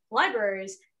about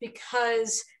libraries,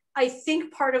 because I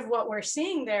think part of what we're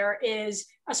seeing there is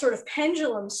a sort of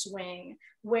pendulum swing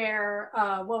where,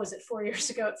 what was it, 4 years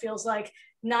ago, it feels like,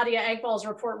 Nadia Eghbal's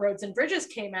report Roads and Bridges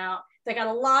came out, that got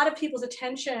a lot of people's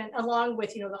attention, along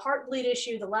with, you know, the heartbleed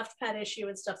issue, the left pad issue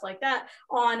and stuff like that,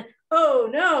 on, oh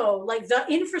no, like the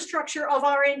infrastructure of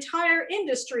our entire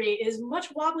industry is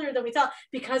much wobblier than we thought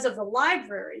because of the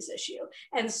libraries issue.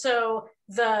 And so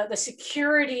the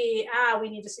security, we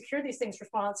need to secure these things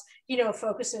response, you know,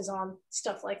 focuses on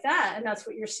stuff like that. And that's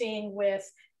what you're seeing with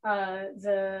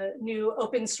the new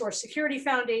open source security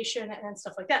foundation and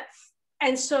stuff like that.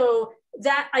 And so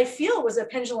that, I feel, was a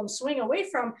pendulum swing away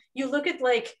from, you look at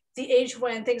like the age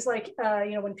when things like,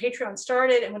 you know, when Patreon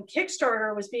started and when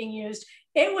Kickstarter was being used,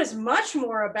 it was much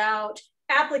more about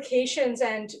applications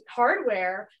and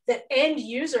hardware that end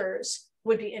users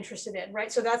would be interested in,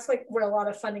 right? So that's like where a lot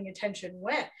of funding attention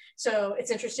went. So it's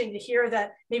interesting to hear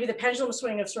that maybe the pendulum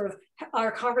swing of sort of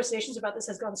our conversations about this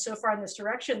has gone so far in this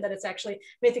direction that it's actually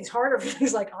made things harder for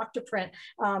things like Octoprint.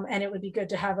 And it would be good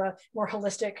to have a more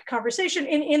holistic conversation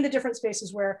in the different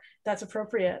spaces where that's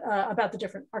appropriate about the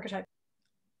different archetypes.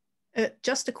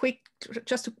 Just a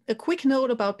quick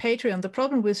note about Patreon. The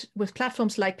problem with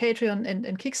platforms like Patreon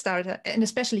and Kickstarter, and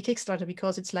especially Kickstarter,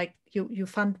 because it's like you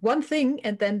fund one thing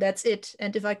and then that's it.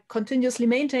 And if I continuously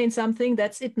maintain something,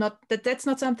 that's it. That's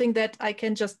not something that I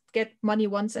can just get money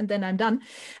once and then I'm done.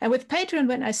 And with Patreon,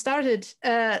 when I started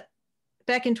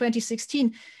back in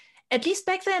 2016, at least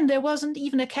back then there wasn't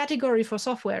even a category for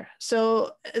software.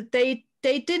 So they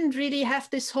didn't really have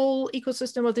this whole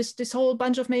ecosystem or this whole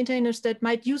bunch of maintainers that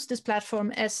might use this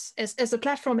platform as a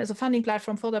platform, as a funding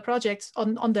platform for their projects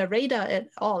on their radar at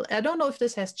all. I don't know if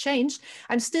this has changed.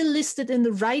 I'm still listed in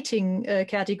the writing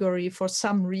category for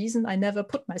some reason. I never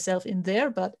put myself in there,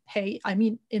 but hey, I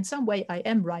mean, in some way I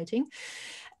am writing.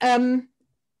 And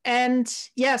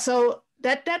yeah, so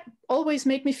that always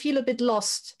made me feel a bit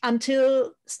lost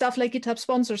until stuff like GitHub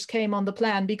sponsors came on the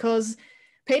plan, because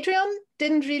Patreon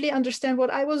didn't really understand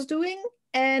what I was doing,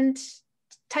 and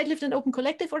Tidelift and Open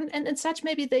Collective and such,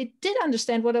 maybe they did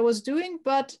understand what I was doing,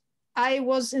 but I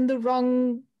was in the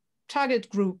wrong target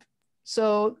group.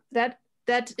 So that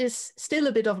is still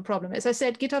a bit of a problem. As I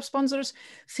said, GitHub sponsors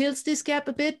fills this gap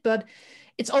a bit, but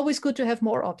it's always good to have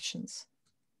more options.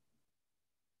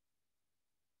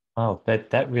 Oh,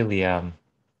 that really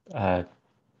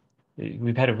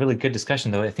we've had a really good discussion,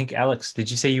 though. I think, Alex,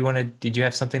 did you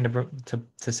have something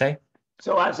to say?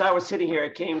 So as I was sitting here,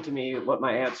 it came to me what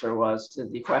my answer was to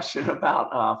the question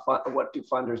about what do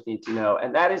funders need to know,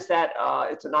 and that is that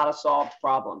it's not a solved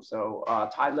problem. So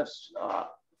Tidelift's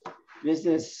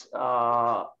business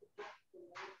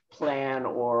plan,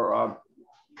 or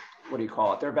what do you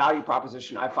call it? Their value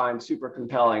proposition, I find super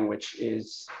compelling, which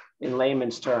is, in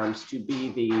layman's terms, to be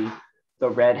the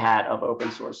Red Hat of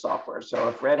open source software. So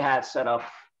if Red Hat set up,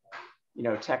 you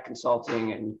know, tech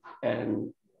consulting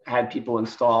and had people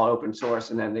install open source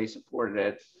and then they supported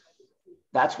it,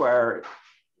 that's where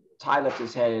Tidelift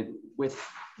is headed with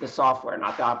the software,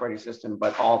 not the operating system,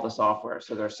 but all the software.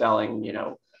 So they're selling, you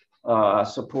know,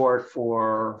 support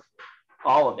for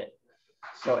all of it.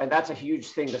 So, and that's a huge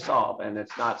thing to solve, and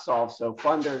it's not solved. So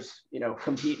funders, you know,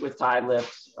 compete with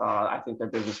Tidelift. I think their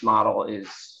business model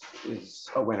is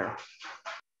a winner.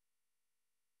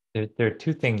 There are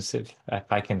two things, if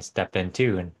I can step in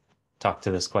too and talk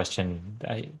to this question.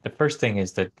 The first thing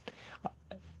is that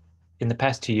in the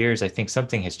past 2 years, I think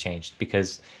something has changed,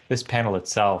 because this panel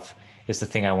itself is the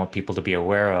thing I want people to be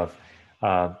aware of.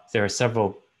 There are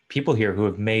several people here who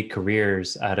have made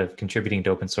careers out of contributing to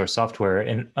open source software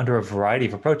and under a variety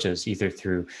of approaches, either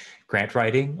through grant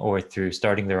writing or through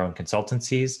starting their own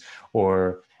consultancies,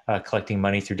 or collecting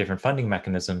money through different funding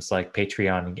mechanisms like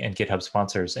Patreon and GitHub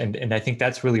sponsors. And I think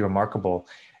that's really remarkable.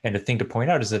 And the thing to point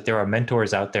out is that there are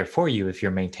mentors out there for you if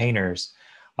you're maintainers.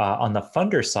 On the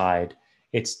funder side,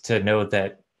 it's to know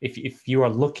that if you are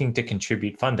looking to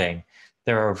contribute funding,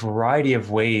 there are a variety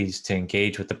of ways to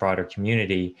engage with the broader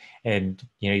community. And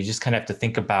you just kind of have to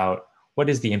think about what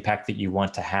is the impact that you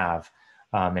want to have,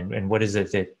 and what is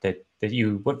it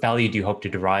what value do you hope to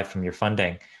derive from your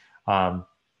funding?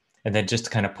 And then just to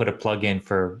kind of put a plug in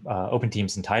for Open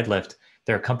Teams and Tidelift,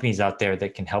 there are companies out there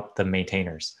that can help the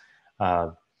maintainers.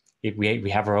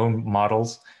 We have our own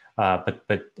models, but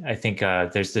I think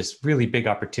there's this really big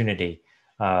opportunity.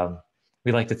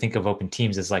 We like to think of Open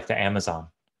Teams as like the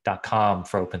Amazon.com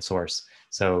for open source.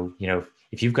 So,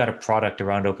 if you've got a product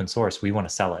around open source, we want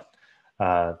to sell it.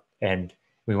 And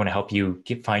we want to help you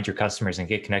find your customers and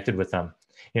get connected with them.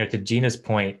 To Gina's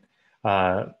point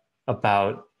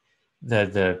about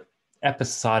the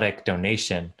episodic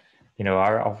donation,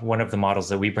 one of the models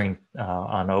that we bring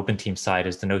on the Open Team side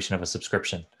is the notion of a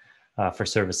subscription for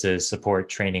services, support,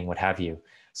 training, what have you,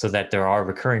 so that there are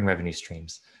recurring revenue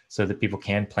streams, so that people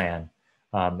can plan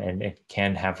and it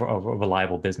can have a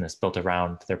reliable business built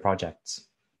around their projects.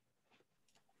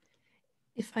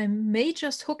 If I may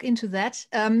just hook into that,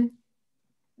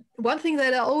 one thing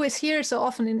that I always hear so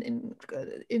often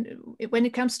when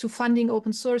it comes to funding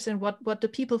open source and what the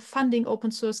people funding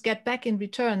open source get back in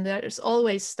return, there's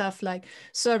always stuff like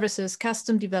services,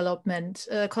 custom development,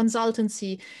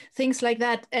 consultancy, things like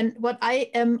that. And what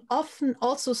I am often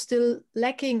also still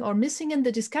lacking or missing in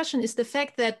the discussion is the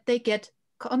fact that they get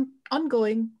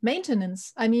ongoing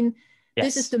maintenance. I mean, yes.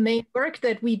 This is the main work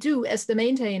that we do as the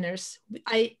maintainers.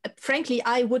 Frankly,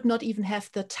 I would not even have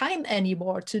the time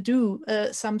anymore to do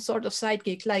some sort of side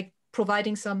gig, like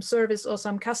providing some service or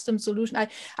some custom solution.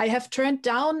 I have turned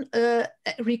down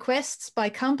requests by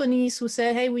companies who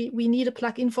say, hey, we need a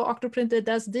plugin for Octoprint that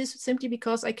does this, simply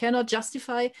because I cannot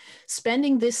justify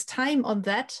spending this time on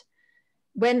that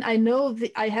when I know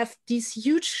I have these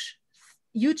huge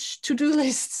to-do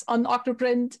lists on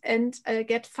Octoprint and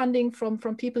get funding from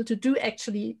people to do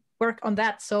actually work on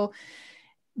that. So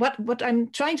what I'm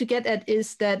trying to get at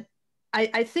is that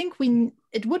I think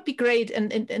it would be great,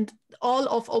 and all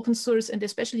of open source, and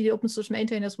especially the open source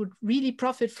maintainers, would really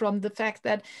profit from the fact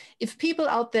that if people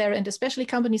out there, and especially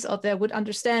companies out there, would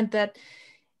understand that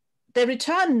the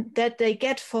return that they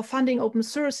get for funding open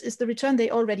source is the return they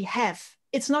already have.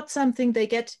 It's not something they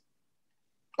get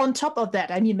on top of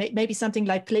that. I mean, maybe something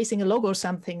like placing a logo or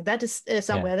something that is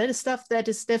somewhere. Yeah. That is stuff that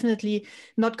is definitely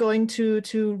not going to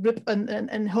rip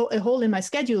a hole in my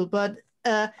schedule. But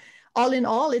all in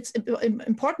all, it's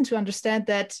important to understand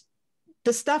that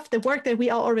the work that we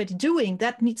are already doing,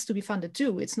 that needs to be funded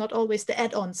too. It's not always the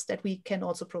add-ons that we can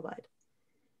also provide.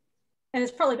 And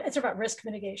it's about risk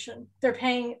mitigation. They're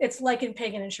paying, it's like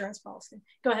paying an insurance policy.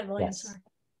 Go ahead, William, yes.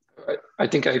 Sorry. I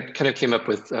think I kind of came up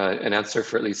with an answer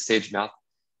for at least SageMath,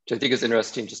 which I think is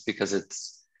interesting just because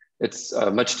it's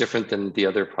much different than the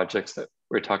other projects that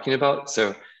we're talking about.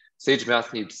 So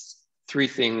SageMath needs 3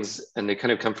 things, and they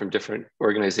kind of come from different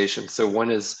organizations. So one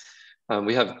is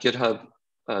we have GitHub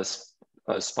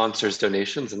sponsors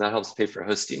donations, and that helps pay for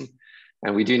hosting.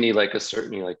 And we do need like a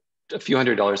few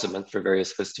 $100s a month for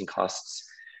various hosting costs.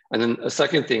 And then a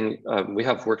second thing, we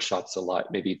have workshops a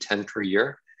lot, maybe 10 per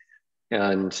year.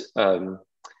 And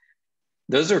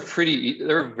those are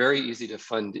they're very easy to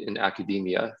fund in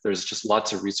academia. There's just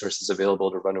lots of resources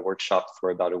available to run a workshop for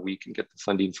about a week and get the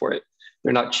funding for it.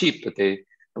 They're not cheap, but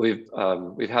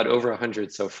we've had over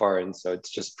 100 so far. And so it's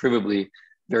just provably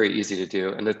very easy to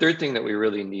do. And the third thing that we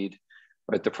really need,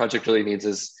 right, the project really needs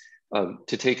is to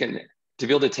be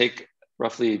able to take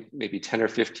roughly maybe 10 or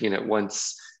 15 at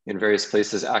once in various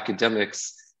places,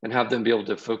 academics, and have them be able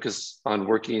to focus on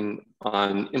working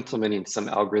on implementing some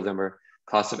algorithm or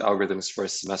class of algorithms for a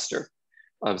semester.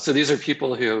 So these are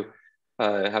people who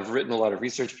have written a lot of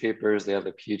research papers. They have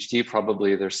a PhD,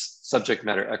 probably. They're subject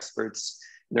matter experts.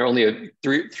 There are only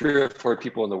three or four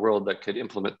people in the world that could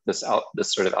implement this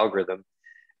sort of algorithm.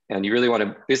 And you really want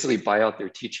to basically buy out their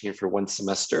teaching for one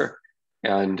semester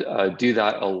and do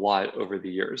that a lot over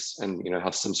the years, and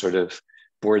have some sort of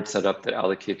board set up that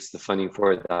allocates the funding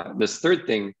for that. This third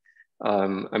thing, I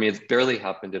mean, it's barely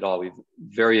happened at all. We've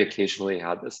very occasionally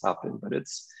had this happen, but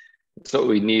it's what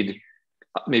we need,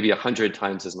 maybe 100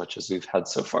 times as much as we've had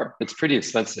so far. It's pretty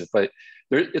expensive, but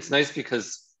it's nice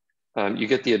because you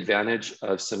get the advantage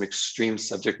of some extreme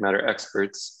subject matter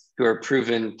experts who are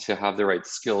proven to have the right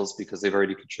skills because they've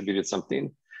already contributed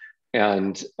something.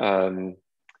 And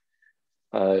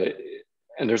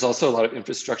there's also a lot of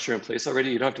infrastructure in place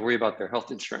already. You don't have to worry about their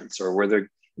health insurance or where they're,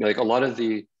 like a lot of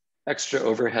the extra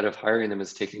overhead of hiring them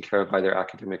is taken care of by their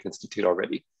academic institute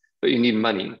already, but you need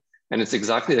money. And it's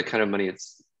exactly the kind of money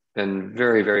it's been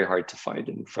very, very hard to find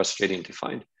and frustrating to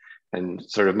find. And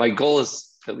sort of my goal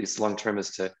is, at least long-term,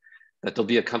 is that there'll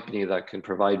be a company that can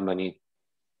provide money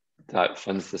that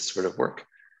funds this sort of work.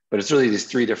 But it's really these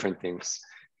 3 different things.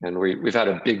 And we've had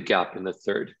a big gap in the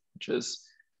third, which is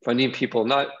funding people,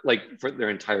 not like for their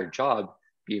entire job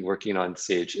being working on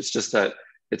Sage. It's just that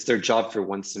it's their job for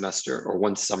one semester or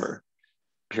one summer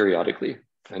periodically.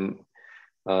 And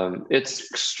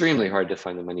it's extremely hard to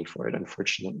find the money for it,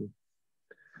 unfortunately.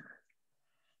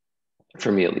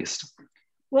 For me, at least.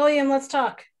 William, let's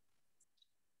talk.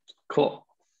 Cool.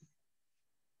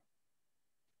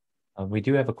 We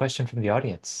do have a question from the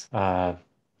audience. Let's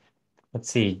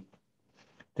see.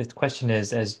 The question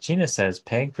is, as Gina says,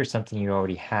 paying for something you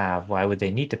already have, why would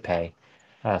they need to pay?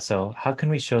 So how can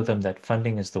we show them that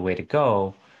funding is the way to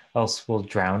go, else we'll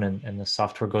drown and the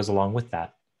software goes along with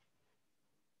that?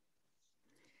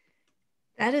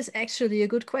 That is actually a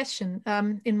good question.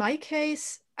 In my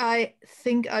case, I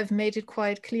think I've made it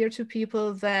quite clear to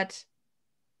people that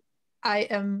I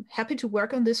am happy to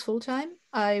work on this full time.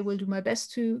 I will do my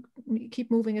best to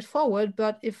keep moving it forward.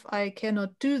 But if I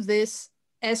cannot do this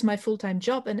as my full-time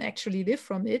job and actually live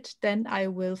from it, then I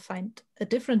will find a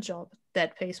different job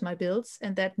that pays my bills.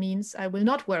 And that means I will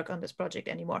not work on this project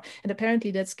anymore. And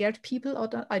apparently that scared people,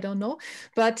 or I don't know.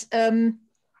 But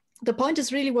the point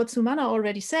is really what Sumana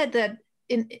already said, that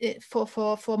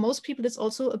for most people, it's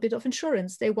also a bit of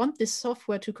insurance. They want this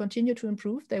software to continue to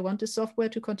improve. They want this software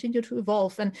to continue to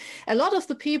evolve. And a lot of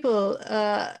the people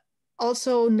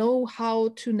also know how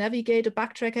to navigate a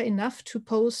bug tracker enough to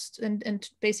post and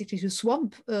basically to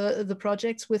swamp the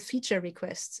projects with feature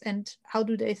requests. And how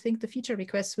do they think the feature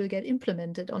requests will get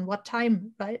implemented, on what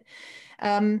time, right?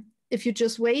 If you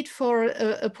just wait for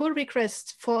a pull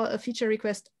request for a feature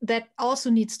request, that also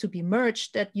needs to be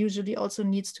merged, that usually also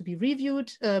needs to be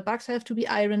reviewed, bugs have to be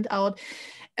ironed out.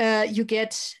 You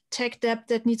get tech debt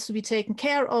that needs to be taken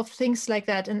care of, things like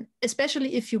that. And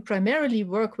especially if you primarily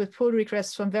work with pull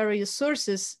requests from various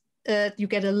sources, you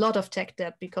get a lot of tech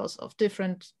debt because of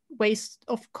different ways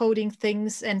of coding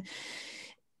things and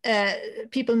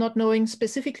people not knowing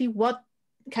specifically what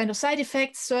kind of side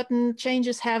effects certain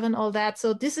changes have and all that.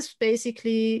 So this is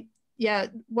basically, yeah,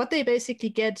 what they basically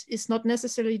get is not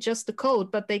necessarily just the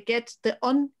code, but they get the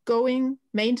ongoing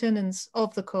maintenance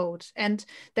of the code. And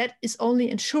that is only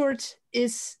ensured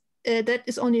if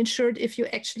you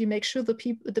actually make sure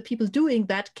the people doing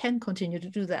that can continue to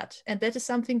do that. And that is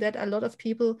something that a lot of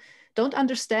people don't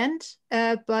understand,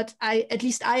 but at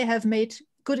least I have made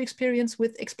good experience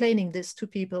with explaining this to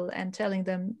people and telling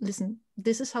them, listen,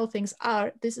 this is how things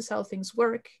are, this is how things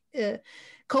work.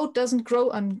 Code doesn't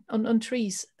grow on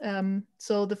trees.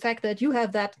 So the fact that you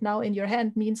have that now in your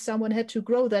hand means someone had to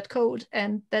grow that code,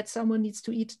 and that someone needs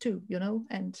to eat too, you know?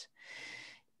 And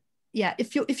yeah,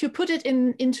 if you put it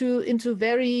into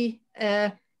very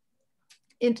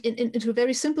into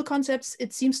very simple concepts,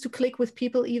 it seems to click with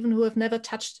people even who have never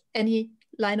touched any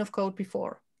line of code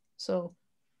before. So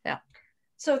yeah.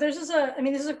 So this is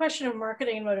a question of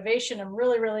marketing and motivation. I'm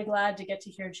really, really glad to get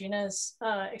to hear Gina's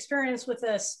experience with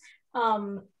this.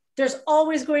 There's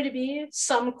always going to be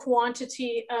some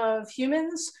quantity of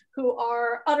humans who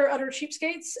are utter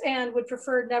cheapskates and would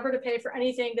prefer never to pay for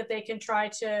anything that they can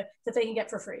get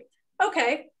for free.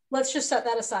 Okay, let's just set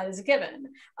that aside as a given.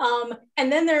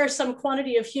 And then there are some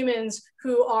quantity of humans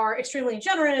who are extremely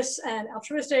generous and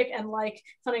altruistic and like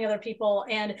funding other people.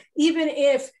 And even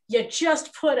if you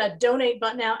just put a donate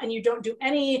button out and you don't do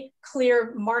any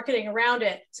clear marketing around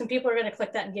it, some people are going to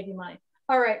click that and give you money.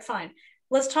 All right, fine.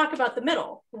 Let's talk about the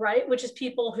middle, right? Which is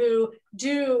people who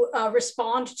do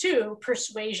respond to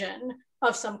persuasion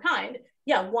of some kind.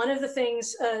 Yeah, one of the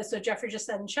things, so Jeffrey just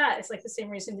said in chat, it's like the same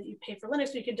reason that you pay for Linux,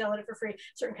 but you can download it for free,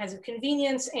 certain kinds of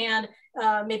convenience, and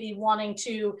maybe wanting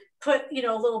to put, a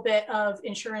little bit of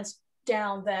insurance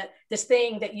down that this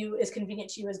thing that is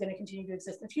convenient to you is going to continue to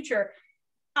exist in the future.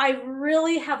 I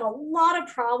really have a lot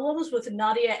of problems with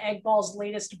Nadia Egball's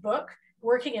latest book,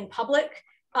 Working in Public.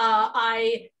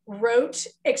 I wrote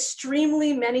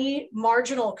extremely many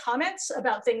marginal comments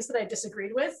about things that I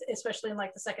disagreed with, especially in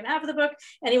like the second half of the book.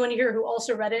 Anyone here who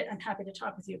also read it, I'm happy to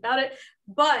talk with you about it.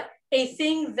 But a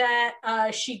thing that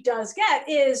she does get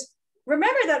is,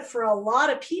 remember that for a lot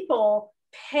of people,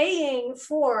 paying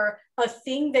for a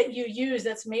thing that you use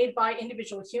that's made by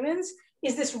individual humans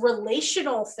is this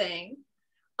relational thing,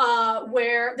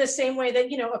 where the same way that,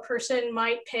 a person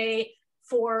might pay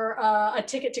for a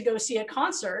ticket to go see a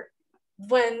concert,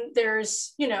 when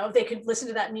there's, they could listen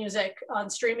to that music on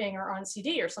streaming or on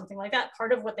CD or something like that.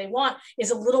 Part of what they want is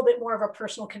a little bit more of a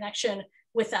personal connection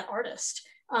with that artist.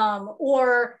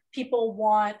 Or people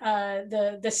want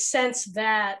the sense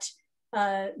that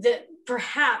that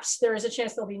perhaps there is a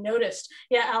chance they'll be noticed.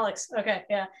 Yeah, Alex. Okay,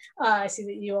 yeah. I see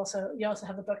that you also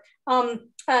have the book.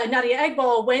 Nadia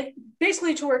Egball went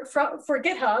basically to work for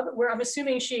GitHub, where I'm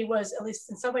assuming she was at least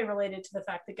in some way related to the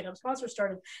fact that GitHub sponsor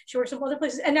started. She works in other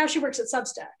places, and now she works at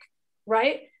Substack,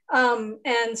 right?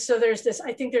 And so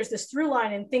I think there's this through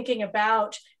line in thinking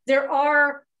about, there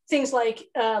are things like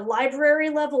library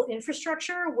level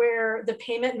infrastructure where the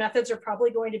payment methods are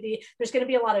probably going to be, there's going to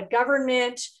be a lot of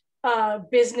government,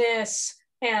 business,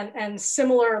 and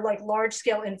similar like large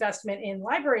scale investment in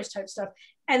libraries type stuff.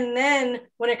 And then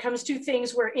when it comes to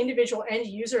things where individual end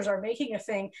users are making a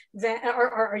thing that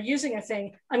are using a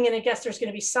thing, I'm going to guess there's going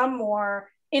to be some more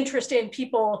interest in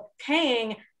people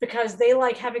paying because they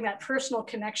like having that personal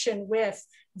connection with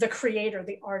the creator,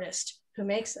 the artist who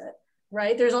makes it.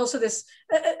 Right? There's also this,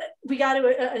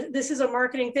 this is a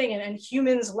marketing thing, and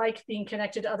humans like being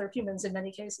connected to other humans in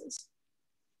many cases.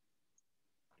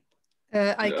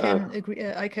 I can agree.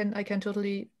 I can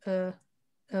totally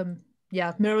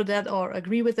yeah, mirror that or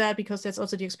agree with that, because that's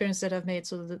also the experience that I've made.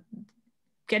 So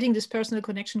getting this personal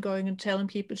connection going and telling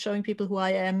people, showing people who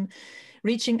I am,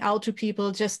 reaching out to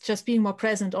people, just being more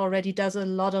present already does a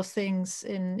lot of things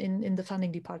in the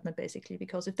funding department, basically,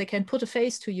 because if they can put a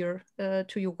face to your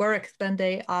work, then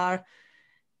they are,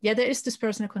 yeah, there is this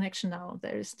personal connection now.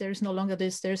 There is no longer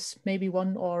this, there's maybe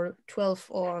 1 or 12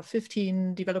 or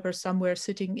 15 developers somewhere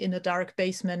sitting in a dark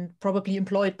basement, probably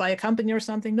employed by a company or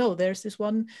something. No, there's this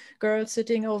one girl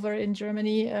sitting over in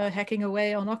Germany, hacking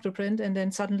away on Octoprint, and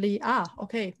then suddenly,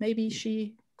 okay, maybe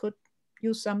she could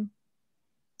use some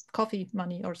coffee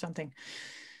money or something.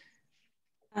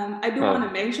 I do want to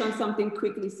mention something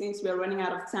quickly since we're running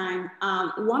out of time.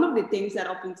 One of the things that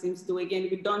Open Teams do, again,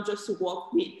 we don't just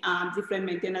work with different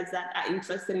maintainers that are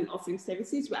interested in offering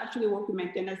services. We actually work with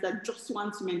maintainers that just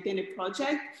want to maintain a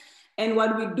project. And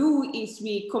what we do is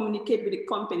we communicate with the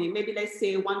company. Maybe let's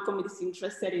say one company is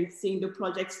interested in seeing the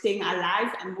project staying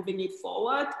alive and moving it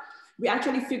forward. We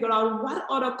actually figure out what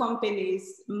other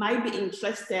companies might be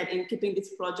interested in keeping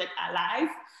this project alive,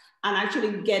 and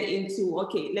actually get into,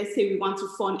 okay, let's say we want to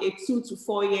fund a 2 to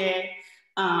 4 year,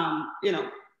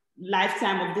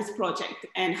 lifetime of this project.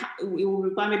 And we will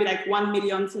require maybe like 1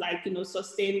 million to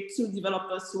sustain 2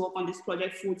 developers to work on this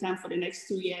project full time for the next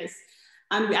 2 years.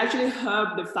 And we actually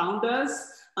help the founders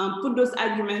put those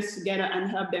arguments together and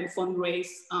help them fundraise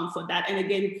for that. And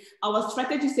again, our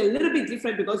strategy is a little bit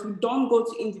different because we don't go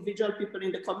to individual people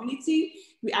in the community.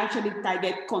 We actually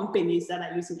target companies that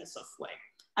are using the software.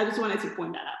 I just wanted to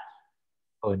point that out.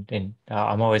 Oh, and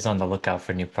I'm always on the lookout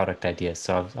for new product ideas.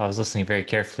 So I was listening very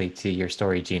carefully to your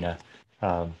story, Gina.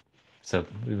 So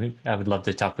I would love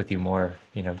to talk with you more,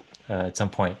 at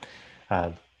some point.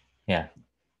 Yeah.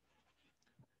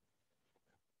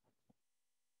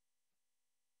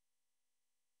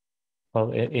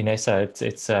 Well, Eunice,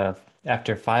 it's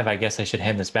after 5. I guess I should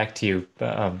hand this back to you.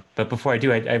 But before I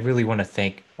do, I really want to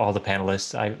thank all the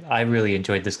panelists. I really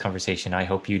enjoyed this conversation. I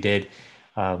hope you did,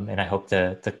 and I hope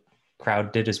the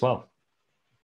crowd did as well.